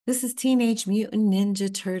This is Teenage Mutant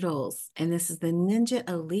Ninja Turtles, and this is the Ninja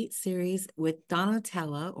Elite series with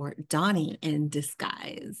Donatello or Donnie in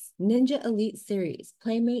disguise. Ninja Elite series,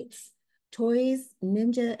 Playmates, toys,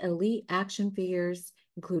 Ninja Elite action figures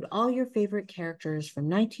include all your favorite characters from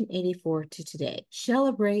 1984 to today.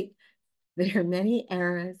 Celebrate there are many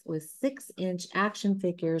eras with 6-inch action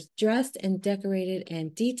figures dressed and decorated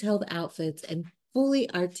in detailed outfits and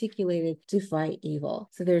fully articulated to fight evil.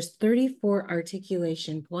 So there's 34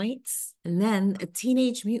 articulation points. And then a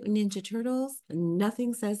Teenage Mutant Ninja Turtles.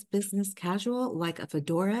 Nothing says business casual like a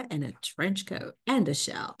fedora and a trench coat and a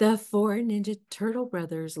shell. The four Ninja Turtle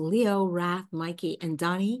brothers, Leo, Wrath, Mikey, and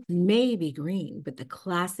Donnie, may be green, but the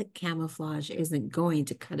classic camouflage isn't going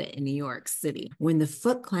to cut it in New York City. When the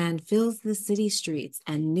Foot Clan fills the city streets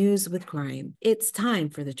and news with crime, it's time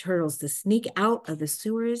for the Turtles to sneak out of the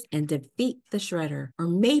sewers and defeat the Shredder, or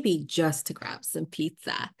maybe just to grab some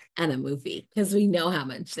pizza and a movie, because we know how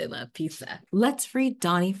much they love pizza. Let's free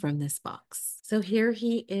Donnie from this box. So here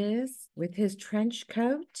he is with his trench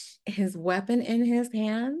coat, his weapon in his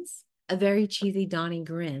hands, a very cheesy Donnie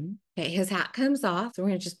grin. Okay, his hat comes off, so we're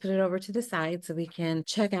gonna just put it over to the side so we can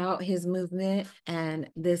check out his movement and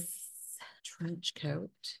this trench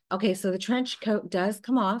coat. Okay, so the trench coat does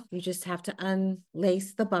come off. You just have to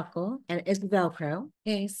unlace the buckle and it's Velcro.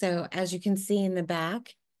 Okay, so as you can see in the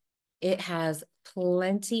back, it has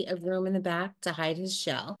plenty of room in the back to hide his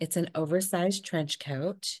shell. It's an oversized trench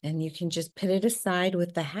coat, and you can just put it aside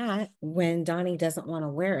with the hat when Donnie doesn't want to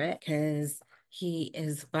wear it because he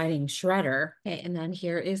is fighting Shredder. Okay, and then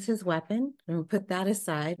here is his weapon. I'm gonna put that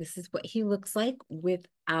aside. This is what he looks like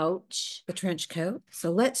without the trench coat. So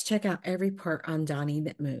let's check out every part on Donnie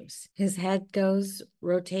that moves. His head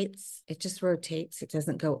rotates. It just rotates. It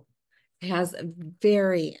doesn't go. It has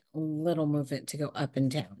very little movement to go up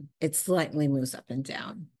and down. It slightly moves up and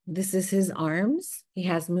down. This is his arms. He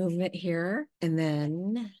has movement here, and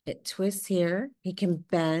then it twists here. He can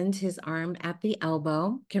bend his arm at the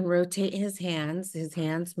elbow, can rotate his hands. His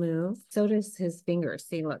hands move. So does his fingers.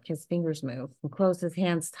 See, look, his fingers move. He'll close his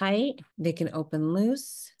hands tight. They can open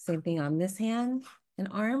loose. Same thing on this hand and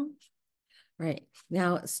arm. Right.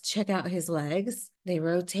 Now let's check out his legs. They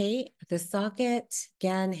rotate the socket.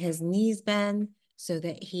 Again, his knees bend so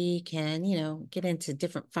that he can, get into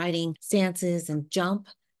different fighting stances and jump.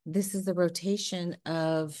 This is the rotation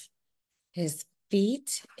of his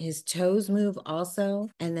feet. His toes move also,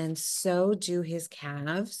 and then so do his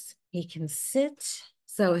calves. He can sit.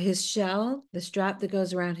 So his shell, the strap that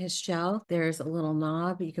goes around his shell, there's a little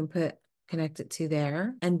knob you can connect it to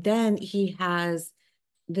there. And then he has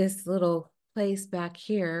this little place back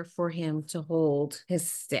here for him to hold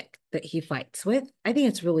his stick that he fights with. I think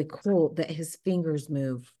it's really cool that his fingers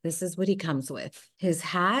move. This is what he comes with. His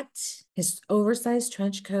hat, his oversized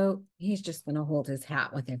trench coat. He's just going to hold his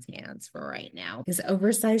hat with his hands for right now. His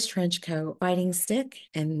oversized trench coat, fighting stick,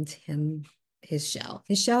 and his shell.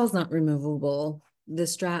 His shell is not removable. The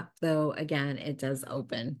strap, though, again, it does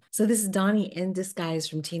open. So this is Donnie in disguise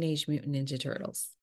from Teenage Mutant Ninja Turtles.